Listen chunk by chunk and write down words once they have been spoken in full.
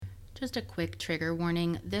Just a quick trigger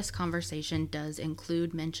warning, this conversation does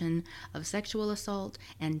include mention of sexual assault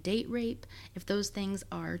and date rape. If those things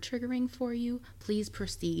are triggering for you, please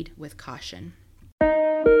proceed with caution.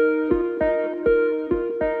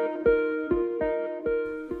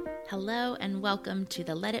 Hello and welcome to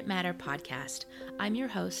the Let It Matter podcast. I'm your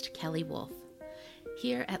host, Kelly Wolf.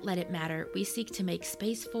 Here at Let It Matter, we seek to make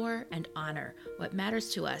space for and honor what matters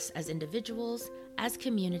to us as individuals, as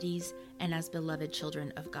communities, and as beloved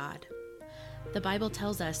children of God. The Bible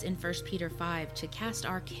tells us in 1 Peter 5 to cast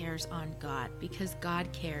our cares on God because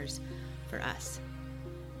God cares for us.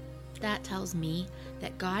 That tells me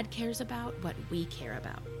that God cares about what we care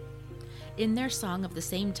about. In their song of the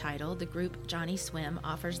same title, the group Johnny Swim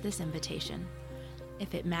offers this invitation.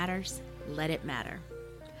 If it matters, let it matter.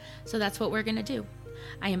 So that's what we're going to do.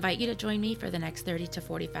 I invite you to join me for the next 30 to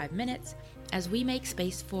 45 minutes as we make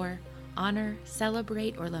space for, honor,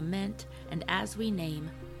 celebrate, or lament, and as we name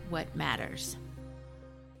what matters.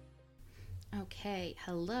 Okay,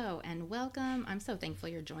 hello and welcome. I'm so thankful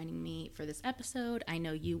you're joining me for this episode. I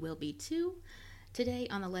know you will be too. Today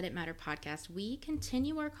on the Let It Matter podcast, we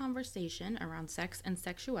continue our conversation around sex and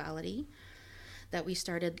sexuality that we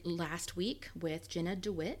started last week with Jenna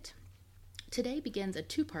DeWitt. Today begins a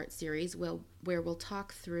two-part series where we'll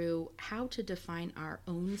talk through how to define our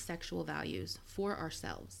own sexual values for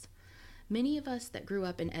ourselves. Many of us that grew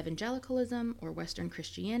up in evangelicalism or Western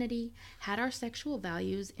Christianity had our sexual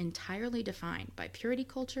values entirely defined by purity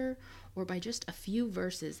culture or by just a few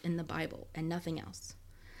verses in the Bible and nothing else.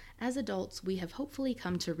 As adults, we have hopefully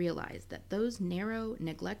come to realize that those narrow,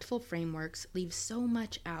 neglectful frameworks leave so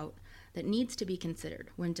much out that needs to be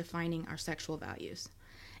considered when defining our sexual values.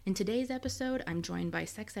 In today's episode, I'm joined by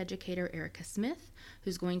sex educator Erica Smith,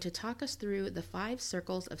 who's going to talk us through the 5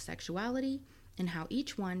 circles of sexuality and how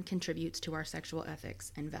each one contributes to our sexual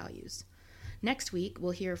ethics and values. Next week,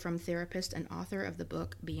 we'll hear from therapist and author of the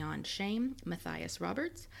book Beyond Shame, Matthias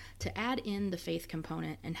Roberts, to add in the faith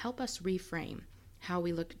component and help us reframe how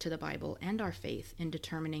we look to the Bible and our faith in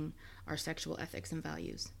determining our sexual ethics and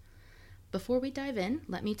values. Before we dive in,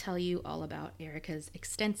 let me tell you all about Erica's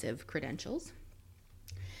extensive credentials.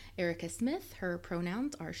 Erica Smith, her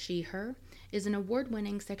pronouns are she, her, is an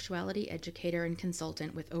award-winning sexuality educator and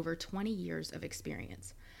consultant with over 20 years of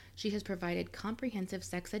experience. She has provided comprehensive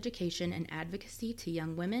sex education and advocacy to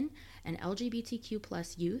young women and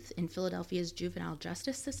LGBTQ+ youth in Philadelphia's juvenile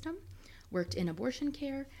justice system, worked in abortion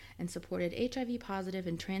care, and supported HIV-positive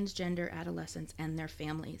and transgender adolescents and their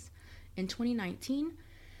families. In 2019,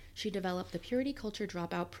 she developed the Purity Culture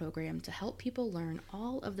Dropout program to help people learn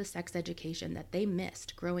all of the sex education that they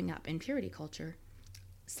missed growing up in purity culture.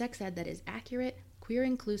 Sex ed that is accurate, queer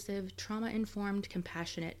inclusive, trauma-informed,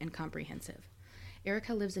 compassionate, and comprehensive.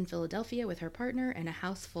 Erica lives in Philadelphia with her partner and a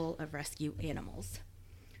house full of rescue animals.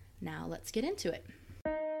 Now let's get into it.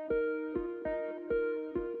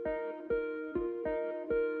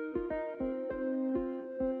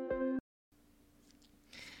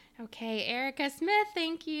 Okay, Erica Smith,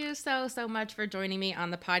 thank you so much for joining me on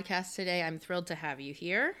the podcast today. I'm thrilled to have you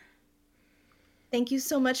here. Thank you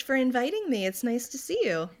so much for inviting me. It's nice to see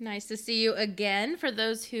you. Nice to see you again. For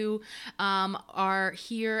those who are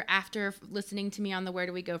here after listening to me on the Where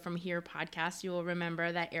Do We Go From Here podcast, you will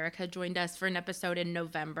remember that Erica joined us for an episode in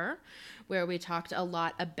November where we talked a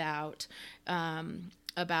lot about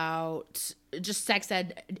just sex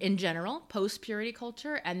ed in general, post-purity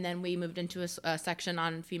culture, and then we moved into a section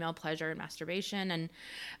on female pleasure and masturbation.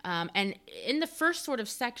 And in the first sort of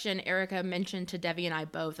section, Erica mentioned to Debbie and I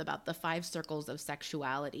both about the 5 circles of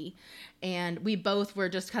sexuality, and we both were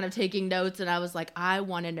just kind of taking notes, and I was like, I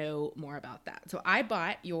want to know more about that. So I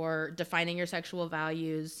bought your Defining Your Sexual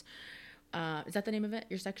Values. Is that the name of it?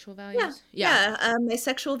 Your Sexual Values? Yeah. My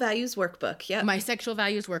Sexual Values Workbook. Yeah. My Sexual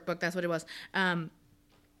Values Workbook. That's what it was.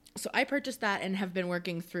 So I purchased that and have been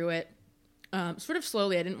working through it sort of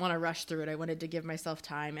slowly. I didn't want to rush through it. I wanted to give myself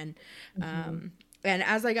time. And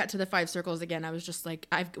as I got to the 5 circles again, I was just like,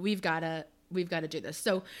 we've got to do this.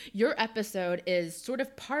 So your episode is sort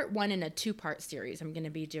of part 1 in a 2-part series I'm going to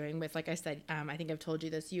be doing with, like I said, I think I've told you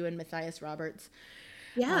this, you and Matthias Roberts.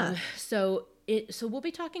 Yeah. So we'll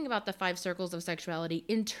be talking about the 5 circles of sexuality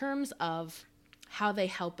in terms of how they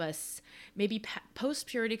help us maybe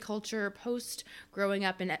post-purity culture, post-growing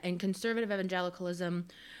up in conservative evangelicalism,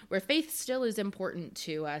 where faith still is important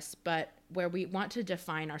to us, but where we want to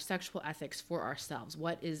define our sexual ethics for ourselves.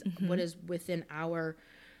 What is within our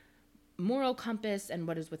moral compass and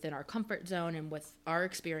what is within our comfort zone and with our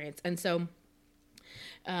experience. And so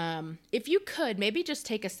if you could maybe just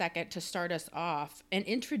take a second to start us off and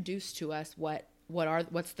introduce to us what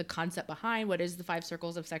what's the concept behind, what is the 5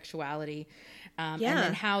 circles of sexuality, and Yeah.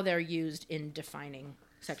 then how they're used in defining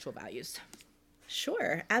sexual values.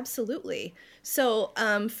 Sure, absolutely. So,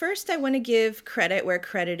 first, I want to give credit where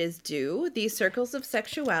credit is due. The Circles of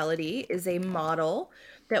Sexuality is a model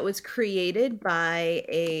that was created by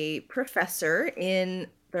a professor in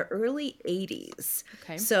the early 80s.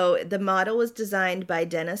 Okay. So, the model was designed by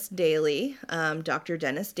Dennis Daly, Dr.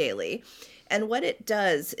 Dennis Daly. And what it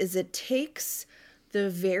does is it takes the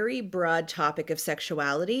very broad topic of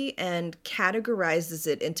sexuality and categorizes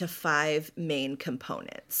it into 5 main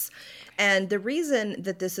components. And the reason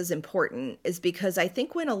that this is important is because I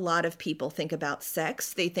think when a lot of people think about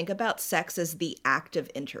sex, they think about sex as the act of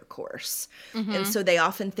intercourse. And so they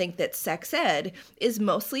often think that sex ed is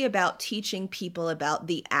mostly about teaching people about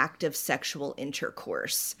the act of sexual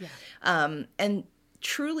intercourse. And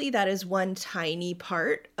truly that is one tiny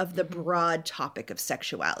part of the broad topic of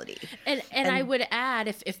sexuality. And I would add,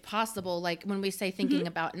 if possible, like when we say thinking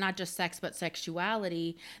about not just sex but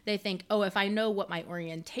sexuality, they think, oh, if I know what my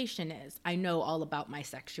orientation is, I know all about my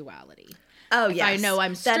sexuality. Oh, if yes. I know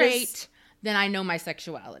I'm straight, then I know my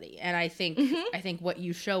sexuality. And I think what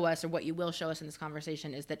you show us, or what you will show us in this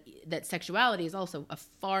conversation, is that sexuality is also a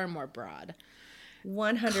far more broad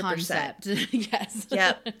 100% concept. Yes.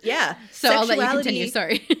 Yep. Yeah. So I'll let you continue.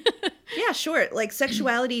 Sorry. Yeah, sure. Like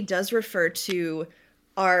sexuality does refer to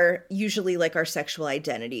our sexual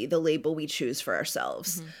identity, the label we choose for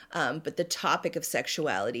ourselves. But the topic of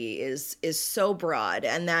sexuality is so broad,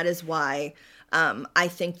 and that is why I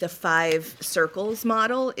think the 5 circles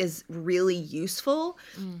model is really useful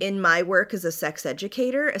in my work as a sex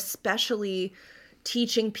educator, especially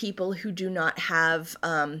teaching people who do not have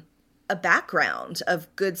a background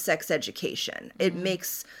of good sex education. It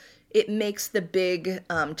makes the big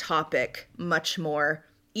topic much more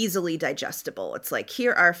easily digestible. It's like,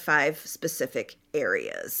 here are 5 specific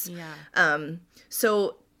areas. Yeah.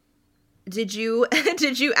 So did you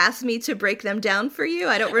ask me to break them down for you?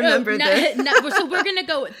 I don't remember So we're gonna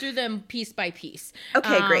go through them piece by piece.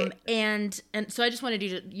 Okay, great. And so I just wanted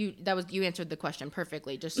you answered the question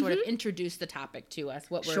perfectly. Just sort of introduce the topic to us.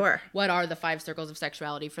 What are the 5 circles of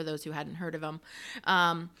sexuality for those who hadn't heard of them?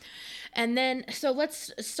 And then so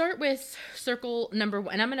let's start with circle number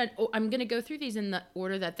 1. I'm gonna go through these in the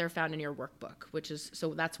order that they're found in your workbook, which is,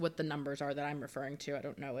 so that's what the numbers are that I'm referring to. I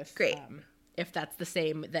don't know if if that's the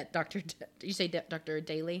same that you say Dr.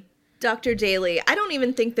 Daly? Dr. Daly, I don't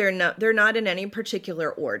even think they're not in any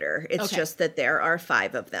particular order. It's just that there are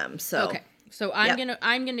 5 of them. So okay. So I'm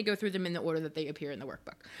gonna go through them in the order that they appear in the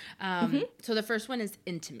workbook. So the first one is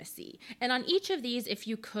intimacy, and on each of these, if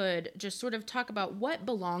you could just sort of talk about what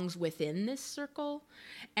belongs within this circle,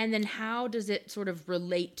 and then how does it sort of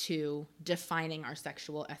relate to defining our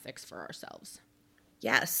sexual ethics for ourselves.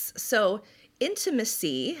 Yes. So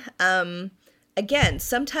intimacy, again,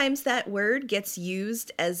 sometimes that word gets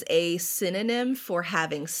used as a synonym for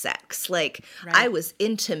having sex. Like, right. I was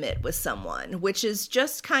intimate with someone, which is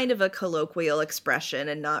just kind of a colloquial expression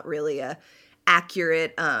and not really a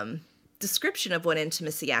accurate description of what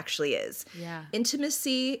intimacy actually is. Yeah.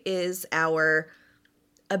 Intimacy is our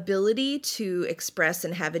ability to express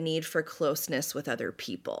and have a need for closeness with other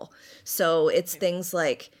people. So it's things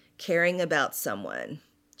like caring about someone,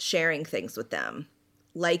 sharing things with them,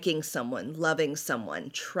 liking someone, loving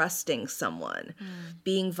someone, trusting someone,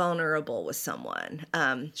 being vulnerable with someone,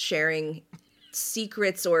 sharing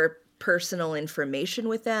secrets or personal information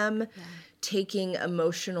with them, taking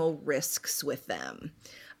emotional risks with them.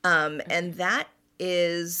 And that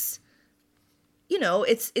is,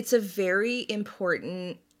 it's a very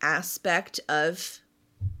important aspect of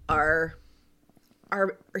our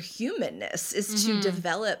humanness, is to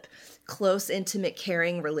develop close, intimate,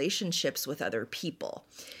 caring relationships with other people.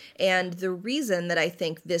 And the reason that I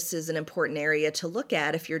think this is an important area to look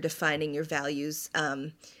at if you're defining your values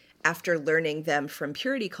after learning them from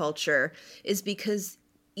purity culture is because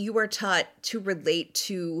you are taught to relate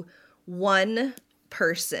to one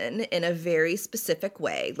person in a very specific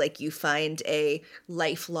way. Like, you find a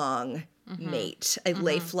lifelong mate, a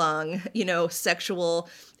lifelong, sexual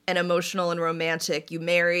and emotional and romantic, you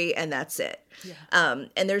marry, and that's it. Yeah.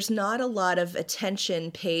 And there's not a lot of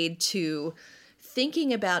attention paid to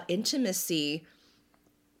thinking about intimacy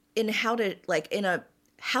in how to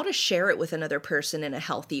share it with another person in a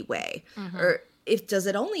healthy way. Or does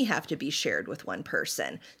it only have to be shared with one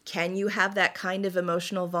person? Can you have that kind of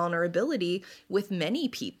emotional vulnerability with many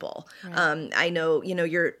people? Right. I know,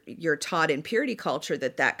 you're taught in purity culture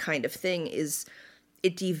that kind of thing is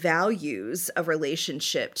it devalues a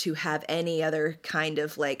relationship to have any other kind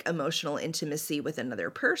of like emotional intimacy with another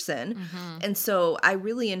person. And so I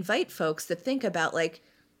really invite folks to think about like,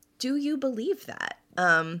 do you believe that?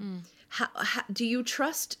 How do you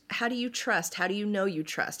trust? How do you trust? How do you know you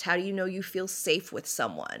trust? How do you know you feel safe with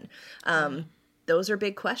someone? Those are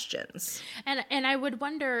big questions. And I would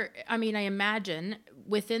wonder, I mean, I imagine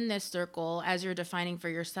within this circle, as you're defining for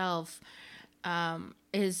yourself,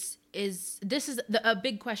 is a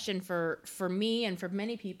big question for me and for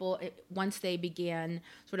many people once they began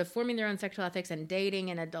sort of forming their own sexual ethics and dating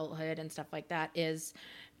in adulthood and stuff like that is,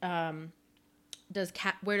 where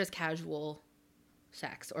does casual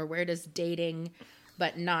sex, or where does dating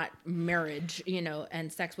but not marriage,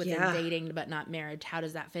 and sex within dating but not marriage, how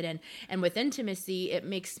does that fit in? And with intimacy, it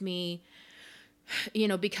makes me,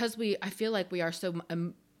 because I feel like we are so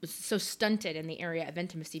stunted in the area of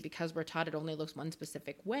intimacy because we're taught it only looks one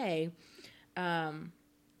specific way.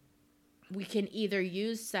 We can either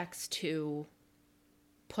use sex to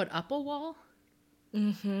put up a wall,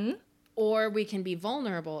 or we can be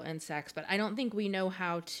vulnerable in sex, but I don't think we know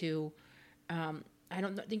how to,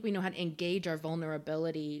 engage our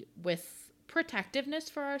vulnerability with protectiveness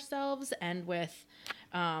for ourselves and with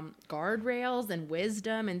guardrails and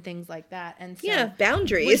wisdom and things like that. And so,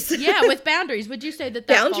 boundaries. With boundaries. Would you say that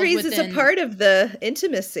boundaries is a part of the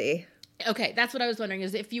intimacy? Okay, that's what I was wondering,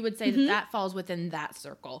 is if you would say that falls within that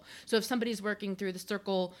circle. So if somebody's working through the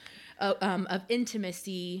circle of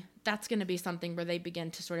intimacy, that's going to be something where they begin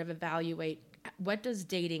to sort of evaluate, what does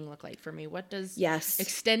dating look like for me? What does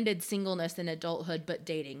extended singleness in adulthood but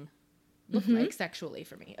dating look like sexually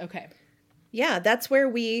for me? Okay. Yeah, that's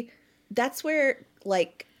where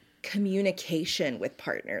like communication with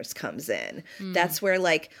partners comes in. That's where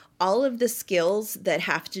like all of the skills that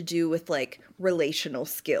have to do with like relational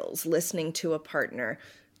skills, listening to a partner,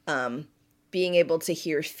 being able to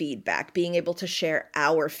hear feedback, being able to share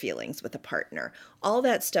our feelings with a partner, all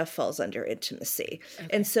that stuff falls under intimacy. Okay.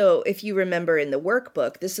 And so if you remember in the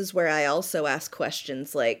workbook, this is where I also ask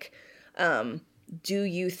questions like, do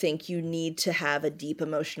you think you need to have a deep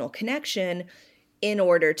emotional connection in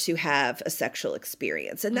order to have a sexual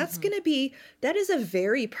experience? And that's that is a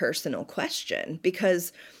very personal question,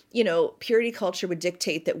 because, purity culture would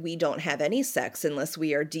dictate that we don't have any sex unless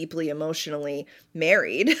we are deeply emotionally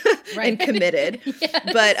married and committed.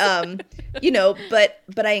 But,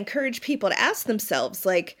 but I encourage people to ask themselves,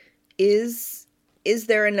 like, is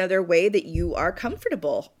there another way that you are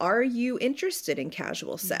comfortable? Are you interested in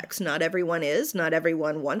casual sex? Not everyone is. Not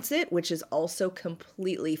everyone wants it, which is also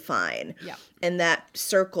completely fine. Yeah. And that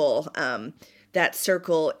circle in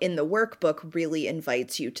the workbook really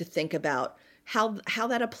invites you to think about how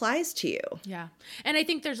that applies to you. Yeah. And I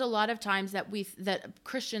think there's a lot of times that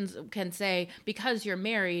Christians can say, because you're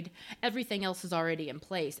married, everything else is already in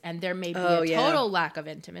place. And there may be a total lack of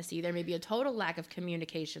intimacy. There may be a total lack of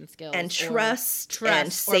communication skills. And trust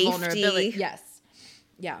and safety. Or vulnerability. Yes.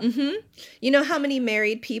 Yeah. You know how many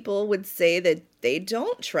married people would say that they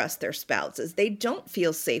don't trust their spouses. They don't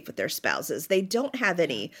feel safe with their spouses. They don't have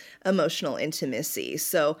any emotional intimacy.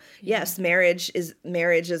 So yes, marriage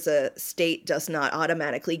as a state does not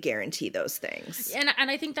automatically guarantee those things. And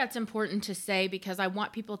I think that's important to say, because I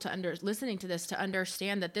want people listening to this to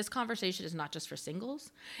understand that this conversation is not just for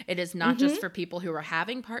singles. It is not just for people who are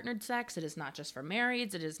having partnered sex. It is not just for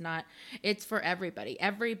marrieds. It's for everybody.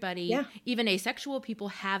 Everybody, even asexual people,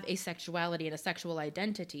 have a sexuality and a sexual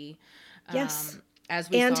identity. Yes. As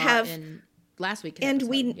we saw in last week's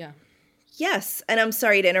episode. Yes. And I'm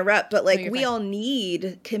sorry to interrupt, but like we all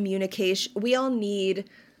need communication. We all need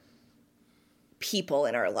people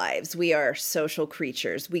in our lives. We are social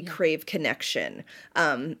creatures. We crave connection.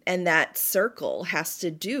 And that circle has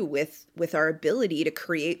to do with our ability to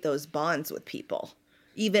create those bonds with people,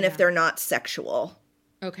 even if they're not sexual.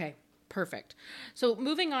 Okay. Perfect. So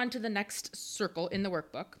moving on to the next circle in the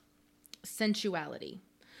workbook, sensuality.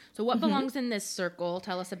 So what belongs in this circle?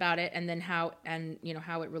 Tell us about it, and then how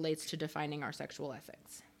it relates to defining our sexual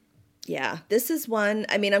ethics. Yeah, this is one,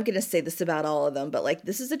 I mean, I'm going to say this about all of them, but like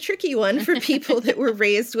this is a tricky one for people that were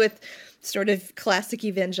raised with sort of classic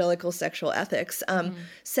evangelical sexual ethics.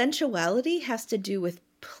 Sensuality has to do with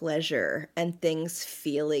pleasure and things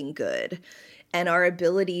feeling good and our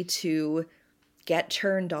ability to get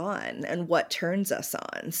turned on and what turns us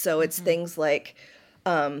on. So it's things like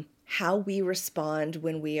how we respond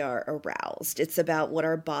when we are aroused. It's about what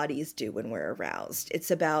our bodies do when we're aroused. It's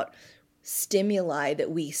about stimuli that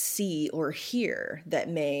we see or hear that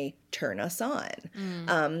may turn us on.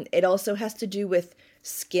 It also has to do with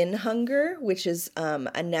skin hunger, which is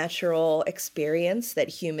a natural experience that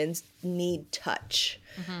humans need touch.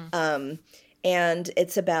 And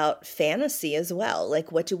it's about fantasy as well.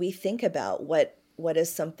 Like, what do we think about? What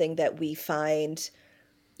is something that we find,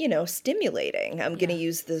 stimulating? I'm going to Yeah.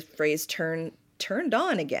 use the phrase turned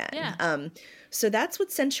on again. Yeah. So that's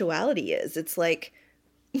what sensuality is. It's like,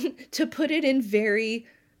 to put it in very,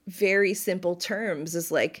 very simple terms,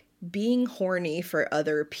 is like being horny for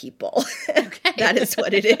other people. Okay. That is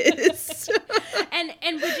what it is.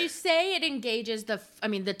 And would you say it engages the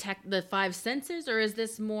five senses, or is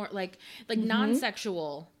this more like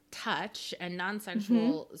non-sexual touch and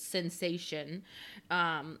non-sexual sensation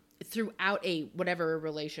throughout whatever a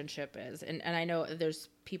relationship is? And I know there's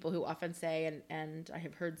people who often say, and I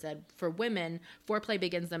have heard said, for women, foreplay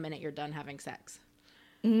begins the minute you're done having sex.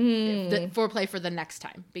 The foreplay for the next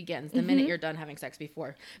time begins the minute you're done having sex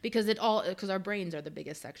because our brains are the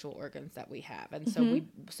biggest sexual organs that we have. And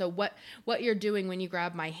so what you're doing when you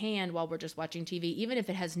grab my hand while we're just watching TV, even if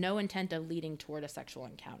it has no intent of leading toward a sexual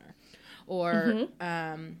encounter, or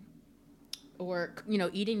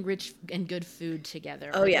eating rich and good food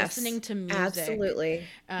together, or listening to music. Absolutely.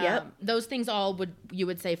 Yep. Those things all you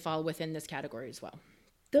would say fall within this category as well.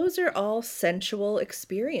 Those are all sensual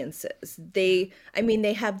experiences. They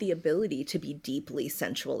have the ability to be deeply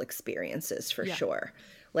sensual experiences for sure.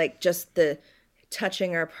 Like just the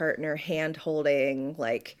touching our partner, hand holding,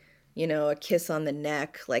 like, a kiss on the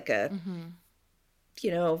neck, like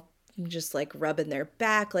just like rubbing their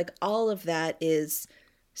back, like all of that is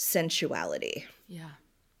sensuality. Yeah.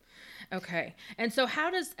 Okay. And so how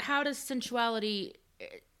does sensuality,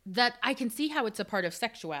 that I can see how it's a part of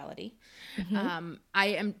sexuality. How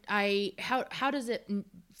does it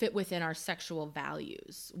fit within our sexual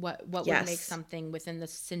values? What would make something within the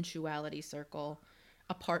sensuality circle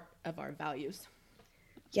a part of our values?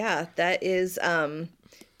 Yeah, that is,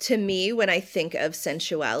 to me, when I think of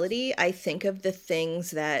sensuality, I think of the things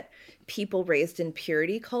that people raised in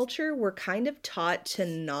purity culture were kind of taught to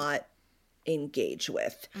not engage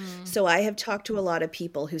with. So I have talked to a lot of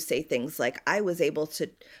people who say things like, I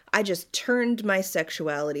just turned my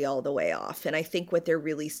sexuality all the way off. And I think what they're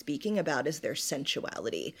really speaking about is their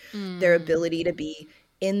sensuality, their ability to be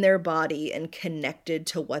in their body and connected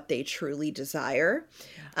to what they truly desire.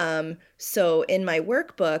 So in my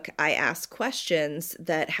workbook, I ask questions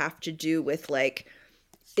that have to do with like,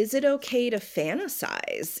 is it okay to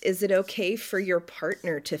fantasize? Is it okay for your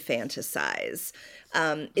partner to fantasize?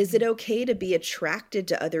 Is it okay to be attracted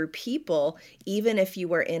to other people, even if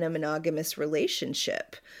you are in a monogamous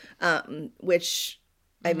relationship? Which,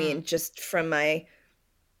 I mean, just from my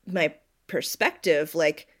perspective,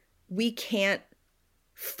 like, we can't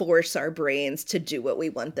force our brains to do what we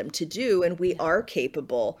want them to do. And we are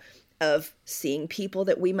capable of seeing people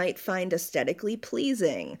that we might find aesthetically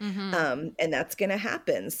pleasing. And that's going to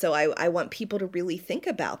happen. So I want people to really think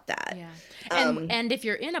about that. Yeah. And if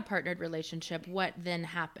you're in a partnered relationship, what then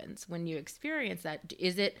happens when you experience that?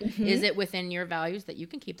 Is it within your values that you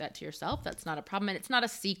can keep that to yourself? That's not a problem. And it's not a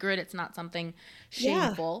secret. It's not something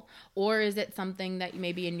shameful. Or is it something that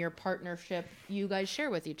maybe in your partnership you guys share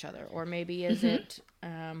with each other? Or maybe is it...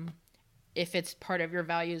 if it's part of your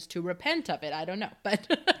values to repent of it, I don't know, but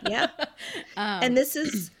and this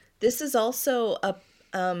is also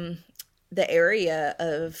the area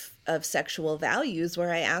of sexual values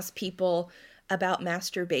where I ask people about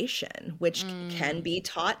masturbation, which can be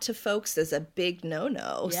taught to folks as a big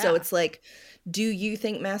no-no. Yeah. So it's like, do you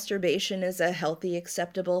think masturbation is a healthy,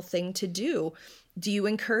 acceptable thing to do? Do you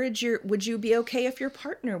encourage would you be okay if your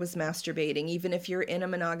partner was masturbating, even if you're in a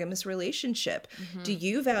monogamous relationship? Do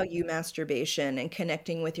you value masturbation and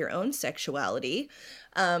connecting with your own sexuality?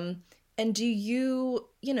 And do you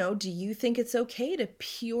think it's okay to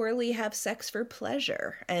purely have sex for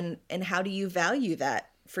pleasure? And how do you value that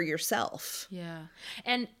for yourself? Yeah.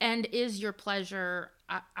 And is your pleasure,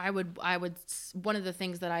 I would, one of the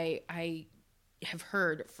things that I have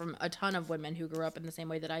heard from a ton of women who grew up in the same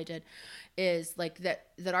way that I did is like that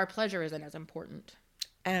our pleasure isn't as important.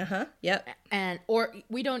 Yep. Or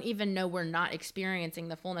we don't even know we're not experiencing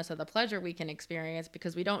the fullness of the pleasure we can experience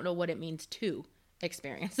because we don't know what it means to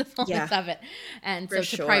experience the fullness of it. And so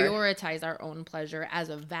to prioritize our own pleasure as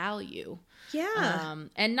a value. Yeah.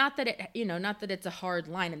 And not that it's a hard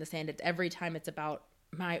line in the sand. It's every time it's about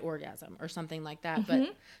my orgasm or something like that,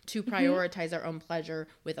 but to prioritize our own pleasure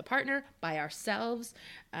with a partner, by ourselves,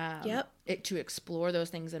 to explore those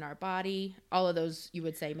things in our body, all of those you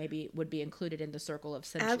would say maybe would be included in the circle of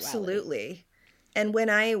sensuality. Absolutely. And when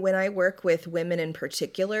I work with women in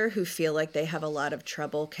particular who feel like they have a lot of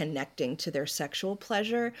trouble connecting to their sexual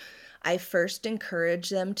pleasure, I first encourage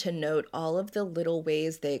them to note all of the little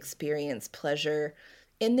ways they experience pleasure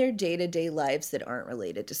in their day-to-day lives that aren't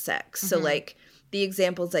related to sex. So like, the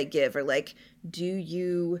examples I give are like, do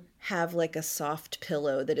you have like a soft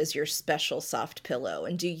pillow that is your special soft pillow?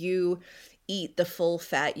 And do you eat the full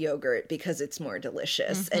fat yogurt because it's more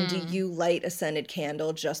delicious? And do you light a scented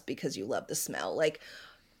candle just because you love the smell? Like,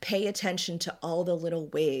 pay attention to all the little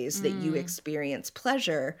ways that you experience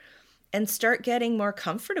pleasure and start getting more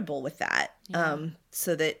comfortable with that,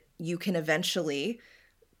 so that you can eventually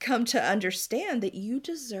come to understand that you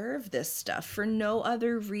deserve this stuff for no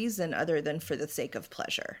other reason other than for the sake of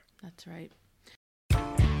pleasure. That's right.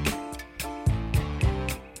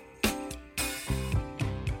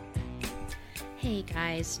 Hey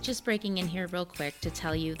guys, just breaking in here real quick to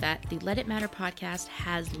tell you that the Let It Matter podcast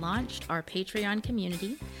has launched our Patreon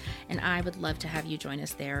community, and I would love to have you join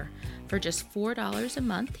us there. For just $4 a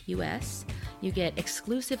month US, you get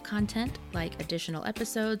exclusive content like additional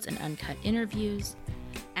episodes and uncut interviews,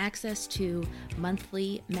 access to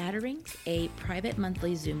monthly matterings, a private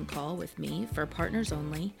monthly Zoom call with me for partners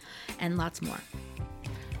only, and lots more.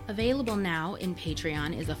 Available now in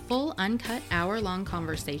Patreon is a full uncut hour-long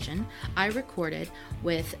conversation I recorded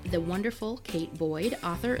with the wonderful Kate Boyd,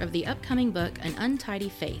 author of the upcoming book An Untidy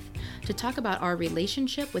Faith, to talk about our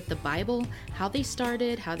relationship with the Bible, how they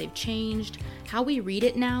started, how they've changed, how we read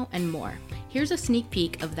it now, and more. Here's a sneak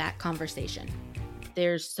peek of that conversation.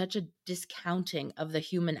 There's such a discounting of the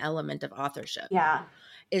human element of authorship. Yeah.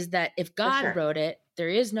 Is that if God wrote it, there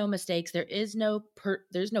is no mistakes, there's no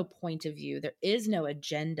point of view, there is no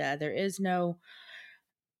agenda,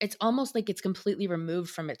 it's almost like it's completely removed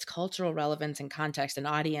from its cultural relevance and context and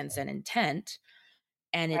audience and intent.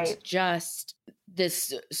 And it's just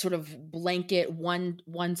this sort of blanket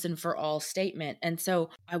once and for all statement. And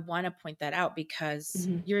so I want to point that out because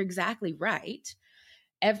you're exactly right.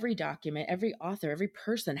 Every document, every author, every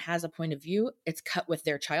person has a point of view. It's cut with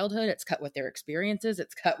their childhood. It's cut with their experiences.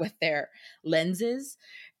 It's cut with their lenses.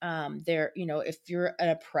 If you're an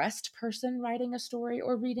oppressed person writing a story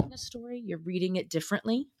or reading a story, you're reading it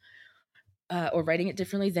differently or writing it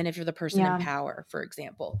differently than if you're the person in power, for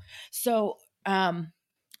example. So I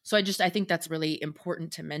think that's really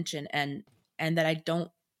important to mention, and that I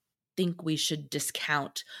don't think we should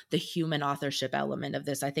discount the human authorship element of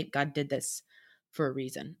this. I think God did this for a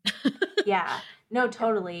reason. Yeah, no,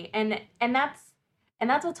 totally. And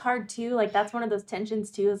that's what's hard too. Like, that's one of those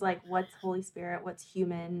tensions too, is like, what's Holy Spirit? What's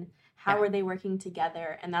human? How are they working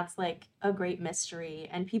together? And that's like a great mystery.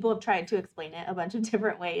 And people have tried to explain it a bunch of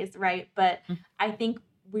different ways, right? But I think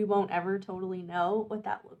we won't ever totally know what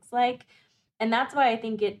that looks like. And that's why I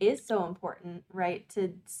think it is so important, right,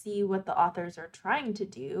 to see what the authors are trying to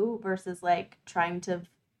do versus like trying to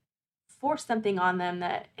force something on them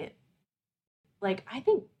that I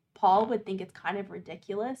think Paul would think it's kind of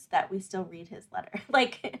ridiculous that we still read his letter,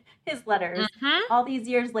 like his letters all these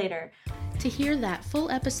years later. To hear that full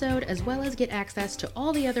episode, as well as get access to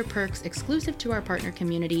all the other perks exclusive to our partner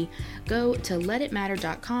community, go to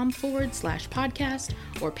letitmatter.com/podcast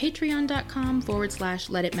or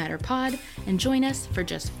patreon.com/letitmatterpod and join us for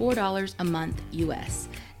just $4 a month US.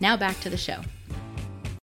 Now back to the show.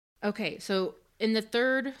 Okay, so in the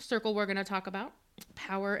third circle we're going to talk about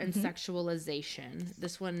power and sexualization.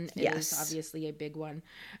 This one is obviously a big one.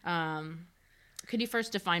 Could you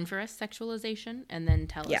first define for us sexualization and then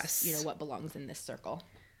tell us, what belongs in this circle?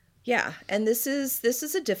 Yeah, and this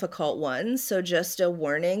is a difficult one. So just a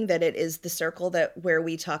warning that it is the circle where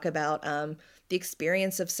we talk about the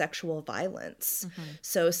experience of sexual violence.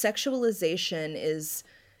 So sexualization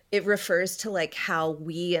it refers to like how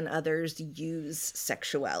we and others use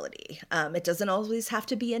sexuality. It doesn't always have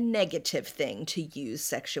to be a negative thing to use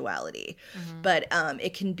sexuality, but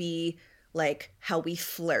it can be like how we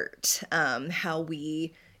flirt, how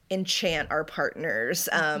we enchant our partners.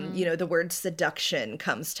 The word seduction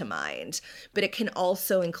comes to mind, but it can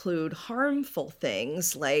also include harmful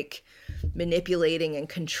things like manipulating and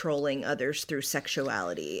controlling others through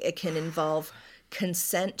sexuality. It can involve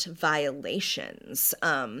consent violations.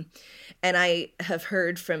 And I have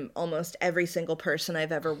heard from almost every single person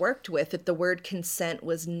I've ever worked with that the word consent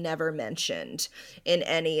was never mentioned in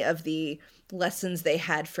any of the lessons they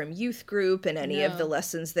had from youth group and any of the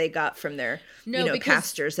lessons they got from their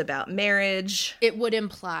pastors about marriage. It would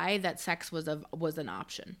imply that sex was an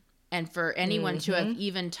option. And for anyone to have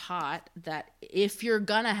even taught that if you're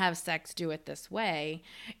gonna have sex, do it this way,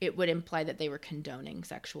 it would imply that they were condoning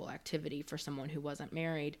sexual activity for someone who wasn't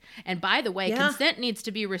married. And by the way, consent needs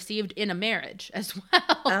to be received in a marriage as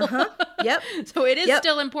well. Yep. So it is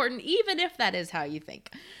still important, even if that is how you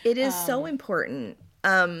think. It is so important.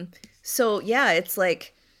 It's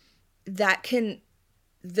like that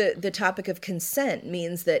the topic of consent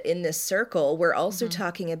means that in this circle, we're also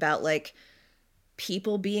talking about like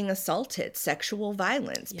people being assaulted, sexual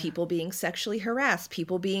violence, people being sexually harassed,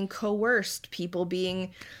 people being coerced, people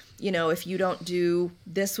being, you know, if you don't do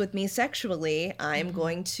this with me sexually, I'm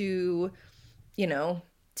going to, you know,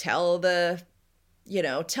 tell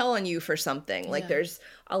on you for something. Like there's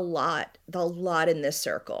a lot in this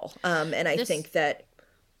circle. And I think that.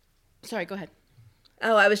 Sorry, go ahead.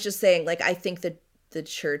 Oh, I was just saying, like, I think that the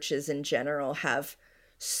churches in general have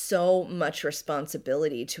so much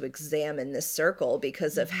responsibility to examine this circle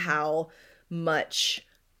because of how much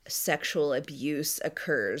sexual abuse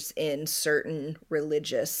occurs in certain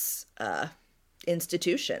religious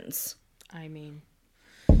institutions. I mean,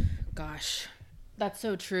 gosh, that's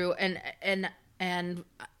so true. And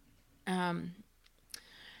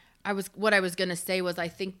what I was going to say was, I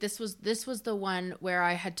think this was the one where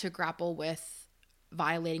I had to grapple with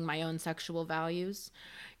violating my own sexual values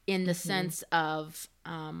in the sense of,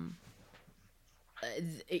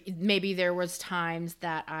 maybe there was times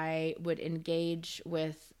that I would engage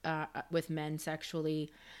with men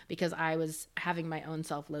sexually because I was having my own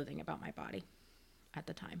self-loathing about my body at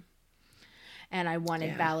the time. And I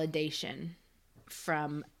wanted validation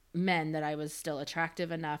from men that I was still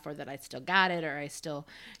attractive enough, or that I still got it, or I still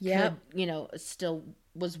could, you know, still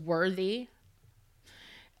was worthy.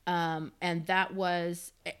 And that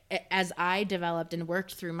was, as I developed and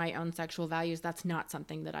worked through my own sexual values, that's not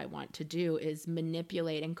something that I want to do, is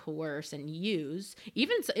manipulate and coerce and use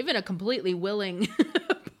even a completely willing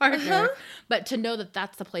partner. But to know that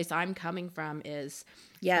that's the place I'm coming from is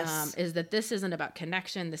that this isn't about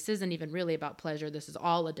connection. This isn't even really about pleasure. This is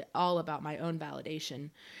all about my own validation.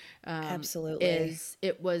 Absolutely.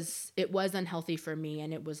 It was unhealthy for me,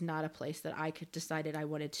 and it was not a place that I decided I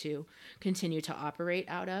wanted to continue to operate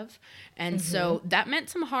out of. And so that meant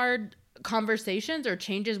some hard conversations or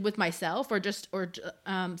changes with myself, or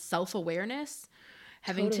self-awareness,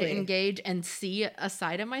 having to engage and see a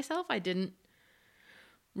side of myself I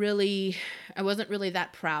wasn't really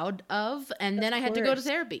that proud of. And then I had to go to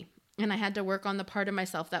therapy, and I had to work on the part of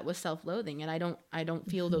myself that was self-loathing. And I don't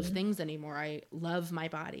feel those things anymore. I love my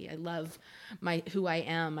body. I love who I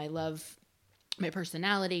am. I love my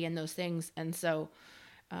personality and those things. And so,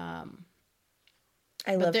 I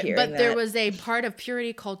love hearing that. But there was a part of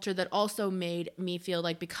purity culture that also made me feel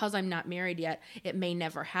like, because I'm not married yet, it may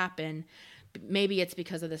never happen. Maybe it's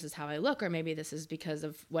because of this is how I look, or maybe this is because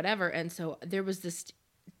of whatever. And so there was this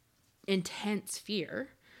intense fear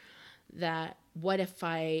that, what if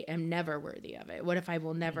I am never worthy of it? What if I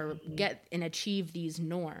will never get and achieve these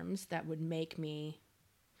norms that would make me,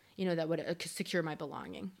 you know, that would secure my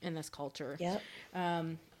belonging in this culture? Yep.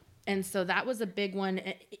 And so that was a big one,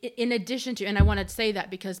 in addition to, and I want to say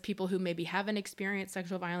that because people who maybe haven't experienced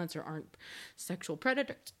sexual violence or aren't sexual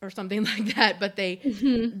predators or something like that, but they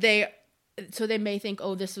may think,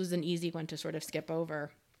 oh, this was an easy one to sort of skip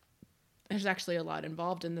over. There's actually a lot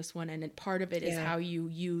involved in this one. And part of it is how you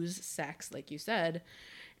use sex, like you said,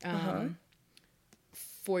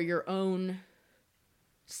 for your own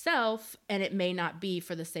self. And it may not be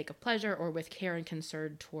for the sake of pleasure or with care and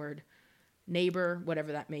concern toward neighbor,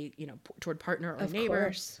 whatever that may, you know, toward partner or neighbor.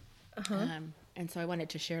 Of course. And so I wanted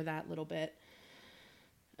to share that a little bit.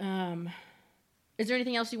 Is there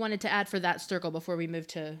anything else you wanted to add for that circle before we move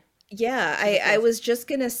to? Yeah, I was just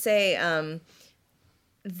going to say,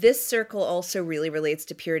 this circle also really relates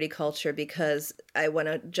to purity culture, because I want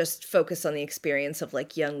to just focus on the experience of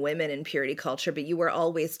like young women in purity culture, but you were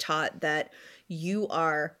always taught that you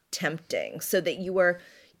are tempting, so that you were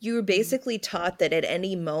basically taught that at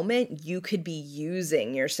any moment you could be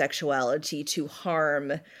using your sexuality to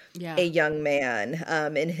harm a young man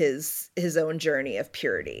in his own journey of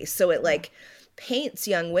purity. So it like paints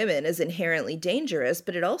young women as inherently dangerous,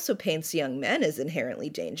 but it also paints young men as inherently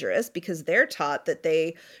dangerous, because they're taught that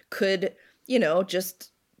they could, you know,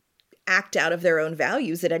 just act out of their own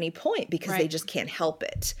values at any point because they just can't help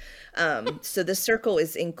it. So the circle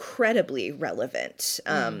is incredibly relevant.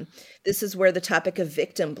 This is where the topic of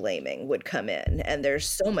victim blaming would come in. And there's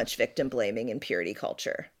so much victim blaming in purity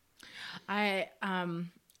culture. I'm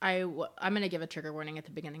going to give a trigger warning at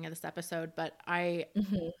the beginning of this episode, but I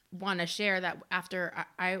want to share that after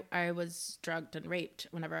I was drugged and raped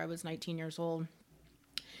whenever I was 19 years old,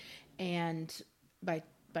 and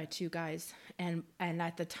by two guys. And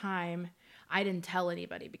at the time I didn't tell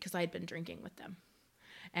anybody because I had been drinking with them.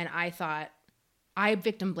 And I thought I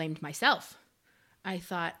victim blamed myself. I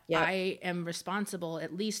thought I am responsible,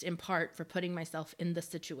 at least in part, for putting myself in the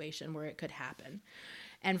situation where it could happen.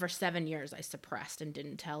 And for 7 years, I suppressed and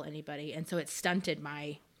didn't tell anybody. And so it stunted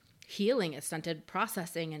my healing. It stunted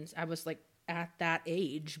processing. And I was like at that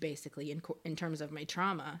age, basically, in terms of my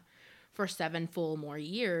trauma, for 7 full more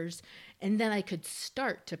years, and then I could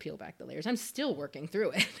start to peel back the layers. I'm still working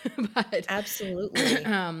through it, but Absolutely.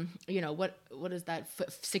 you know, what is that?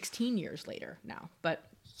 16 years later now, but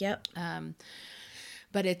Yep.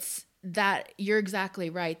 but it's that you're exactly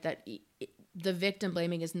right that the victim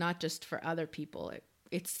blaming is not just for other people.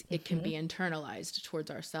 It can be internalized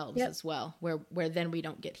towards ourselves Yep. as well, where then we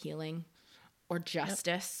don't get healing or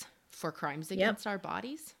justice for crimes against our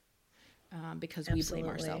bodies, because we blame Absolutely.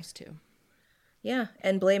 ourselves too. Yeah,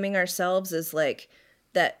 and blaming ourselves is like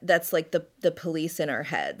that's like the police in our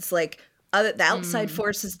heads. Like the outside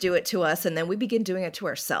forces do it to us, and then we begin doing it to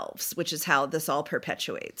ourselves, which is how this all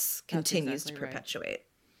continues exactly to right. perpetuate.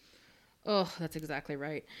 Oh, that's exactly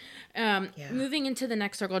right. Moving into the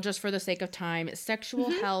next circle, just for the sake of time, sexual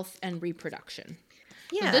health and reproduction.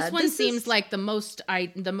 So Yeah, this one this seems is like the most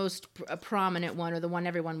prominent one, or the one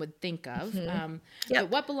everyone would think of. Yep. But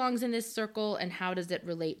what belongs in this circle, and how does it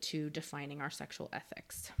relate to defining our sexual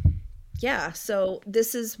ethics? Yeah, so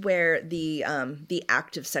this is where the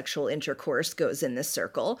active sexual intercourse goes in this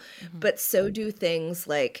circle, but so do things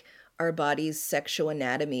like our body's sexual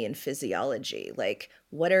anatomy and physiology. Like,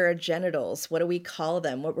 what are our genitals? What do we call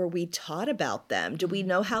them? What were we taught about them? Do we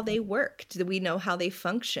know how they work? Do we know how they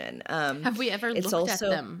function? Have we ever It's looked also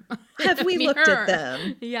at them? have we looked at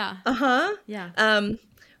them? Yeah. Uh-huh. Yeah.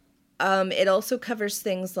 It also covers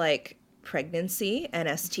things like pregnancy and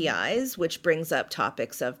STIs, which brings up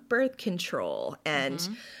topics of birth control. And,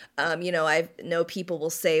 I know people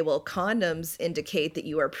will say, well, condoms indicate that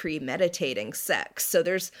you are premeditating sex. So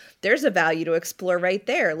there's a value to explore right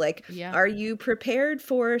there. Like, Yeah. are you prepared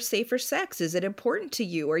for safer sex? Is it important to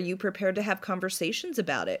you? Are you prepared to have conversations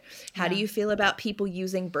about it? How do Yeah. you feel about people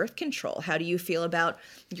using birth control? How do you feel about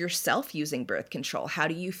yourself using birth control? How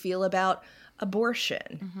do you feel about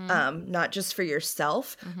abortion, not just for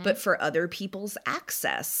yourself, but for other people's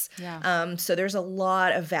access. Yeah. So there's a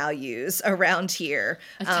lot of values around here.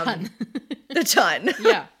 A ton. A ton.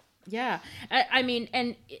 Yeah. Yeah. I mean,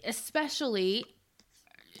 and especially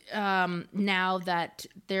now that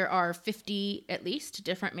there are 50 at least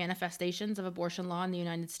different manifestations of abortion law in the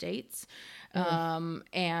United States,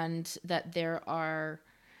 and that there are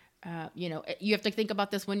you have to think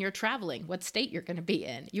about this when you're traveling, what state you're going to be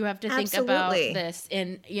in. You have to think about Absolutely. this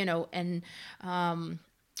and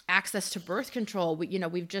access to birth control.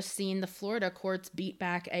 We've just seen the Florida courts beat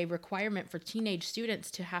back a requirement for teenage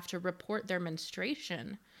students to have to report their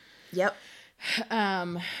menstruation. Yep.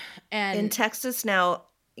 And In Texas now,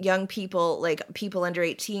 young people, like people under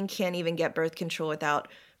 18, can't even get birth control without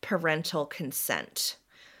parental consent.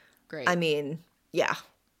 great. I mean, yeah.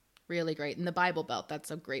 Really great. In the Bible Belt, that's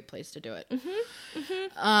a great place to do it.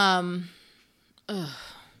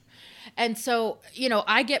 And so,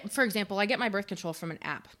 I get my birth control from an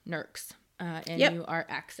app, Nurx,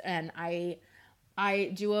 Nurx, and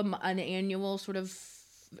I do an annual sort of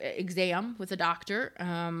exam with a doctor,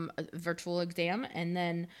 a virtual exam, and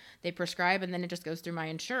then they prescribe, and then it just goes through my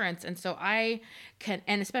insurance. And so I can,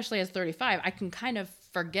 and especially as 35, I can kind of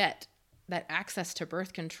forget that access to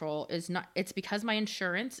birth control is not, it's because my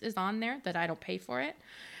insurance is on there that I don't pay for it.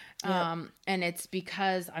 And it's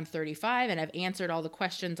because I'm 35 and I've answered all the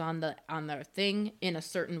questions on the thing in a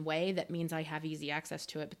certain way that means I have easy access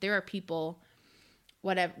to it. But there are people,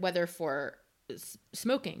 whether for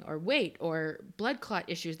smoking or weight or blood clot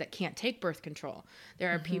issues, that can't take birth control.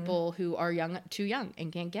 There are people who are too young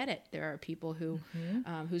and can't get it. There are people who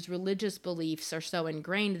whose religious beliefs are so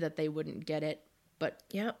ingrained that they wouldn't get it, but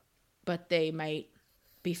they might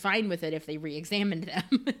be fine with it if they re-examined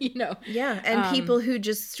them, Yeah, and people who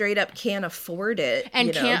just straight up can't afford it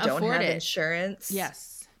and don't have insurance.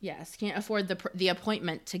 Yes, can't afford the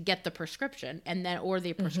appointment to get the prescription, and then or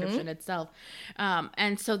the prescription itself.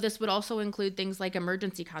 And so this would also include things like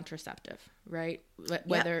emergency contraceptive, right?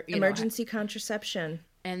 Whether emergency contraception,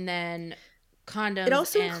 and then condoms. It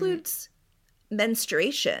also includes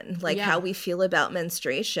menstruation, like how we feel about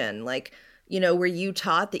menstruation, like. Were you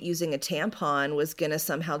taught that using a tampon was going to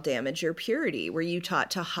somehow damage your purity? Were you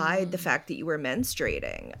taught to hide the fact that you were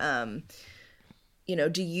menstruating?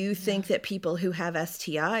 Do you think that people who have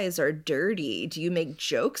STIs are dirty? Do you make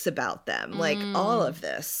jokes about them? Like all of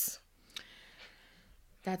this.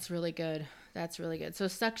 That's really good. So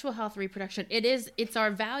sexual health, reproduction, it's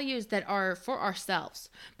our values that are for ourselves.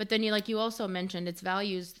 But then you also mentioned, it's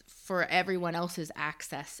values for everyone else's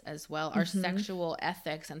access as well. Our sexual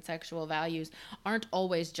ethics and sexual values aren't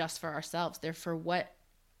always just for ourselves. They're for what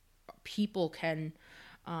people can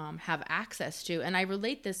have access to. And I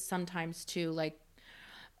relate this sometimes to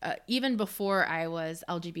even before I was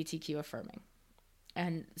LGBTQ affirming.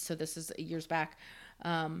 And so this is years back.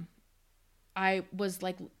 I was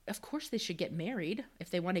like, of course they should get married if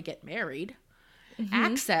they want to get married. Mm-hmm.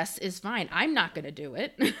 Access is fine. I'm not going to do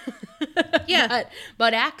it. Yeah.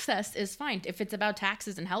 But access is fine. If it's about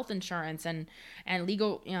taxes and health insurance and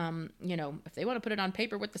legal, if they want to put it on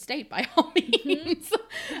paper with the state, by all means.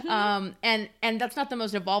 And that's not the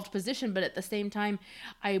most evolved position, but at the same time,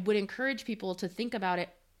 I would encourage people to think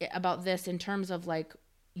about this in terms of like,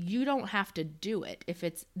 you don't have to do it if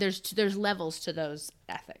it's, there's levels to those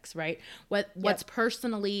ethics, right? What's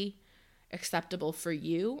personally acceptable for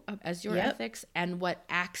you as your ethics, and what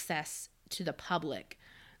access to the public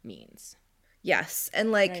means. Yes.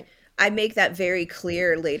 And like, I make that very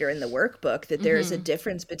clear later in the workbook that there is a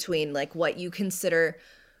difference between like what you consider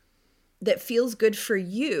that feels good for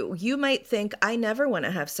you. You might think, I never want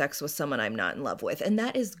to have sex with someone I'm not in love with. And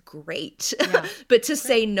that is great. Yeah. But to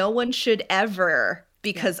say no one should ever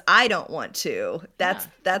because I don't want to,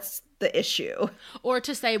 that's the issue. Or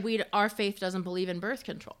to say our faith doesn't believe in birth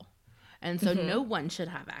control. And so no one should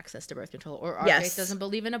have access to birth control. Or our faith doesn't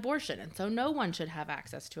believe in abortion. And so no one should have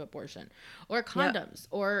access to abortion. Or condoms.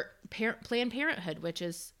 Or Planned Parenthood, which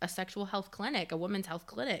is a sexual health clinic, a women's health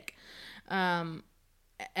clinic. And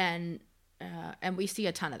we see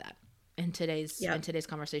a ton of that in today's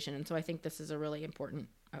conversation. And so I think this is a really important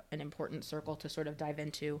circle to sort of dive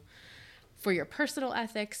into for your personal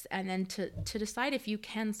ethics, and then to decide if you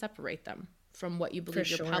can separate them from what you believe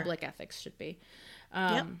your public ethics should be.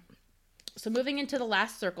 So moving into the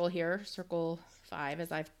last circle here, circle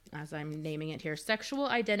 5, as I'm naming it here, sexual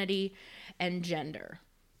identity and gender.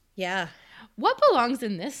 Yeah. What belongs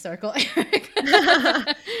in this circle, Eric?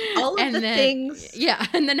 All of the things. Yeah.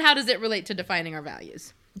 And then how does it relate to defining our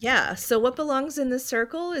values? Yeah. So what belongs in this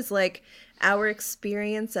circle is like our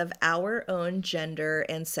experience of our own gender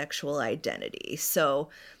and sexual identity. So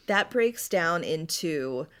that breaks down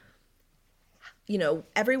into,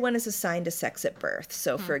 everyone is assigned a sex at birth.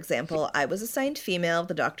 So for example, I was assigned female.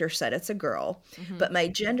 The doctor said it's a girl, but my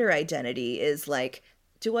gender identity is like,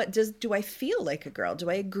 do I feel like a girl? Do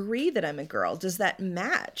I agree that I'm a girl? Does that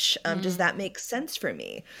match? Does that make sense for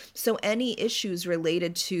me? So any issues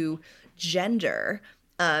related to gender,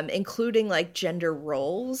 including like gender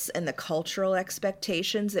roles and the cultural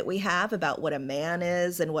expectations that we have about what a man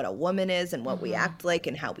is and what a woman is and what we act like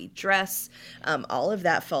and how we dress. All of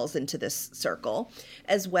that falls into this circle,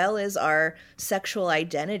 as well as our sexual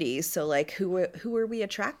identities. So like who are we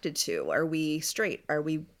attracted to? Are we straight? Are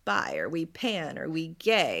we bi? Are we pan? Are we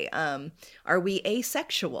gay? Are we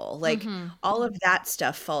asexual? Like all of that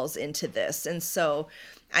stuff falls into this. And so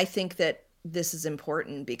I think that this is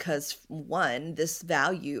important because one, this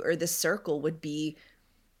value or this circle would be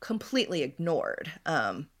completely ignored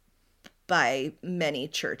by many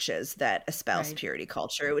churches that espouse purity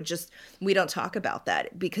culture. It would just, we don't talk about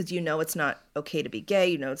that because it's not okay to be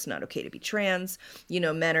gay, it's not okay to be trans,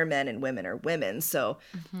 men are men and women are women. So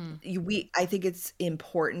I think it's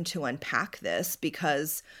important to unpack this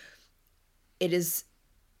because it is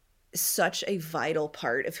such a vital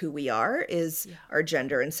part of who we are is our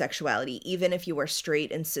gender and sexuality. Even if you are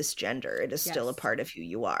straight and cisgender, it is still a part of who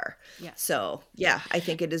you are. So I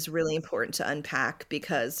think it is really important to unpack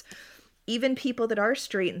because even people that are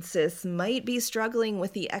straight and cis might be struggling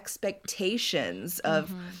with the expectations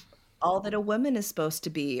of all that a woman is supposed to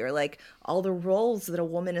be, or like all the roles that a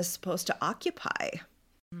woman is supposed to occupy.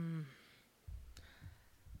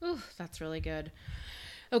 Ooh, that's really good.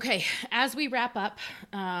 Okay, as we wrap up,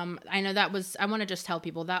 I want to just tell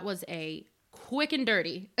people that was a quick and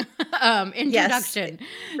dirty introduction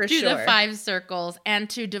to the 5 circles and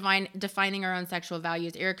to defining our own sexual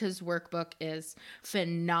values. Erica's workbook is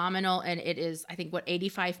phenomenal, and it is, I think,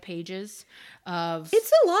 85 pages of.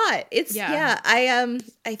 It's a lot. It's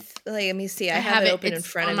let me see. I have it open in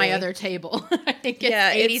front of me on my other table. I think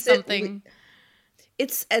it's 80 something.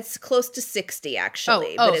 It's close to 60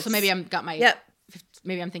 actually. So maybe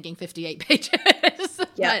maybe I'm thinking 58 pages.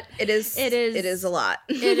 Yeah, it is a lot.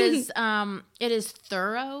 it is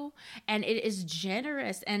thorough and it is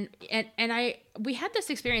generous. And we had this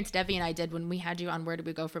experience, Debbie and I did when we had you on Where Do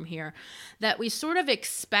We Go From Here, that we sort of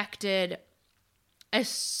expected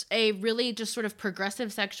a really just sort of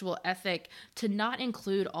progressive sexual ethic to not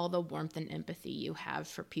include all the warmth and empathy you have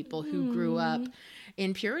for people who grew up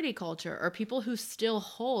in purity culture, or people who still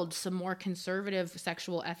hold some more conservative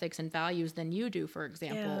sexual ethics and values than you do, for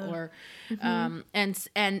example. Or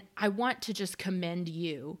and I want to just commend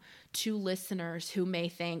you to listeners who may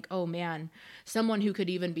think, oh man, someone who could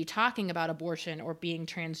even be talking about abortion or being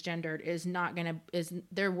transgendered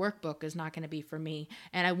their workbook is not gonna be for me.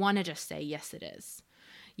 And I want to just say, yes, it is.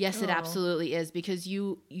 Yes, it absolutely is, because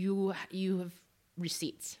you have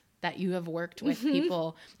receipts. that you have worked with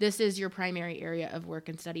people. This is your primary area of work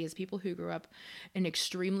and study, is people who grew up in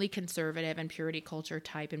extremely conservative and purity culture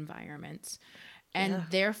type environments, and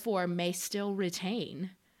therefore may still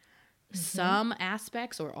retain some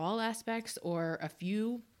aspects or all aspects or a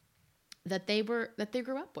few that they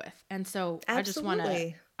grew up with. And so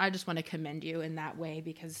Absolutely. I just want to commend you in that way,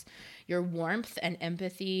 because your warmth and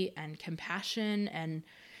empathy and compassion and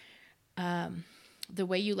the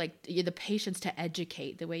way you the patience to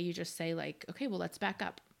educate, the way you just say like, okay, well, let's back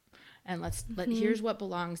up and here's what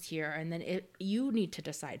belongs here. And then you need to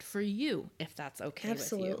decide for you if that's okay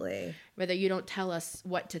with you. Whether you don't tell us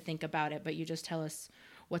what to think about it, but you just tell us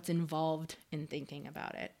what's involved in thinking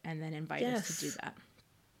about it, and then invite us to do that.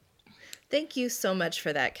 Thank you so much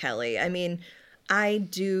for that, Kelly. I mean, I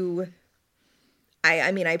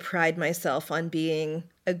pride myself on being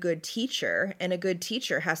a good teacher, and a good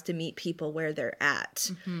teacher has to meet people where they're at.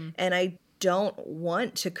 And I don't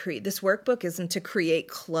want to create, this workbook isn't to create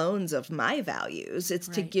clones of my values. It's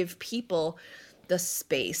to give people the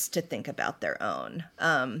space to think about their own,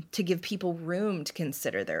 to give people room to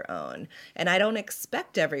consider their own. And I don't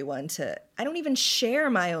expect everyone I don't even share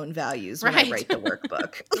my own values when I write the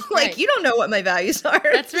workbook. You don't know what my values are.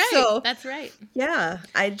 That's right. So, that's right. Yeah.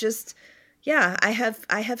 I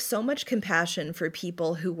have so much compassion for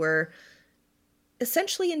people who were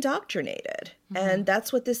essentially indoctrinated. And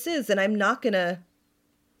that's what this is. And I'm not going to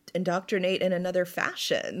indoctrinate in another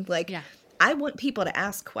fashion. I want people to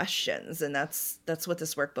ask questions, and that's what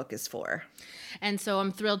this workbook is for. And so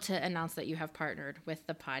I'm thrilled to announce that you have partnered with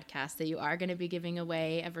the podcast, that you are going to be giving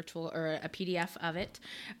away a virtual or a PDF of it.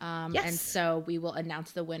 And so we will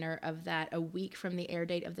announce the winner of that a week from the air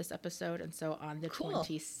date of this episode. And so on the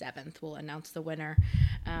 27th, we'll announce the winner.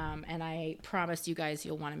 And I promise you guys,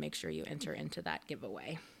 you'll want to make sure you enter into that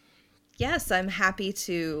giveaway. Yes, I'm happy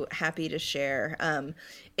to share.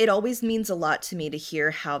 It always means a lot to me to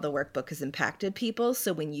hear how the workbook has impacted people.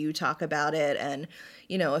 So when you talk about it, and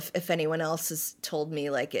if anyone else has told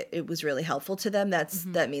me like it was really helpful to them,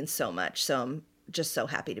 that means so much. So I'm just so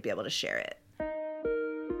happy to be able to share it.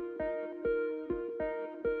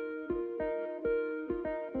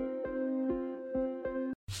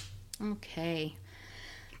 Okay.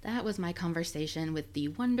 That was my conversation with the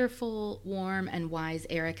wonderful, warm, and wise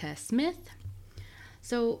Erica Smith.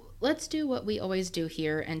 So let's do what we always do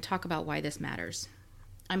here and talk about why this matters.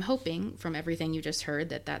 I'm hoping from everything you just heard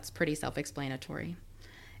that that's pretty self-explanatory.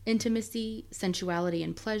 Intimacy, sensuality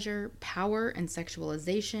and pleasure, power and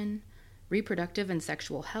sexualization, reproductive and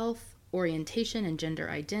sexual health, orientation and gender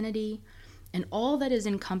identity, and all that is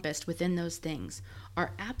encompassed within those things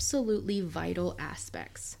are absolutely vital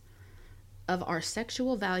aspects of our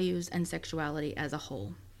sexual values and sexuality as a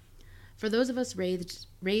whole. For those of us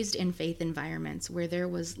raised in faith environments where there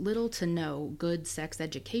was little to no good sex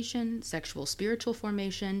education, sexual spiritual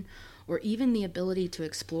formation, or even the ability to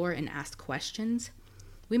explore and ask questions,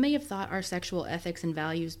 we may have thought our sexual ethics and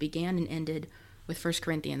values began and ended with 1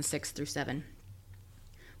 Corinthians 6-7.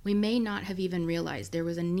 We may not have even realized there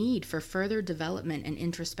was a need for further development and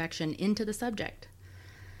introspection into the subject.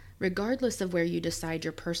 Regardless of where you decide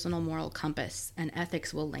your personal moral compass and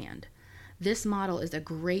ethics will land, this model is a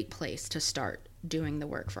great place to start doing the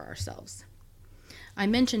work for ourselves. I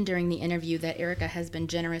mentioned during the interview that Erica has been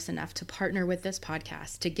generous enough to partner with this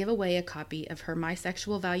podcast to give away a copy of her My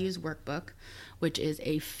Sexual Values workbook, which is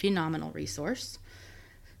a phenomenal resource.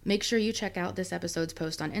 Make sure you check out this episode's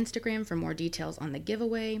post on Instagram for more details on the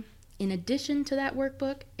giveaway. In addition to that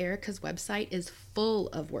workbook, Erica's website is full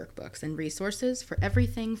of workbooks and resources for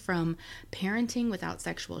everything from parenting without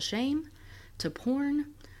sexual shame, to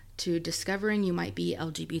porn, to discovering you might be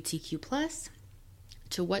LGBTQ+,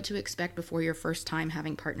 to what to expect before your first time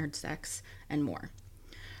having partnered sex, and more.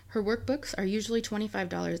 Her workbooks are usually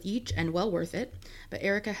 $25 each and well worth it, but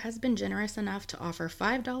Erica has been generous enough to offer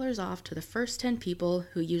 $5 off to the first 10 people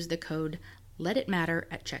who use the code LETITMATTER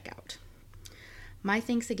at checkout. My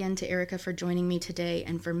thanks again to Erica for joining me today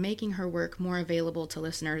and for making her work more available to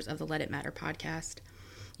listeners of the Let It Matter podcast.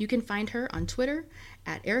 You can find her on Twitter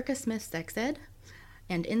at ericasmithsexed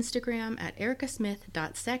and Instagram at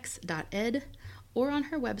ericasmith.sex.ed, or on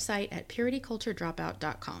her website at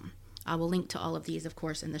purityculturedropout.com. I will link to all of these, of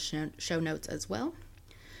course, in the show notes as well.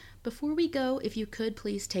 Before we go, if you could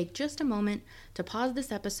please take just a moment to pause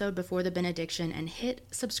this episode before the benediction and hit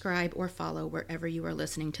subscribe or follow wherever you are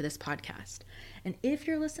listening to this podcast. And if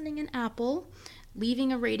you're listening in Apple,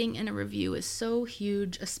 leaving a rating and a review is so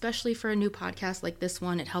huge, especially for a new podcast like this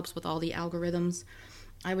one. It helps with all the algorithms.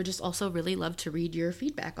 I would just also really love to read your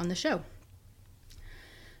feedback on the show.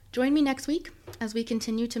 Join me next week as we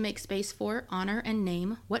continue to make space for, honor, and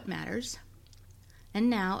name what matters. And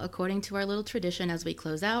now, according to our little tradition as we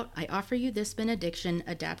close out, I offer you this benediction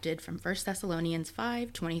adapted from 1 Thessalonians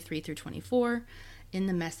 5:23 through 24 in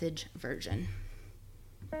the Message version.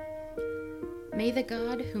 May the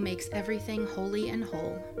God who makes everything holy and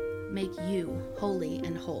whole make you holy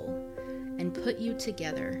and whole, and put you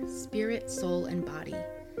together, spirit, soul, and body,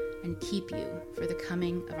 and keep you for the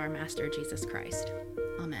coming of our Master Jesus Christ.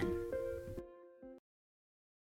 Amen.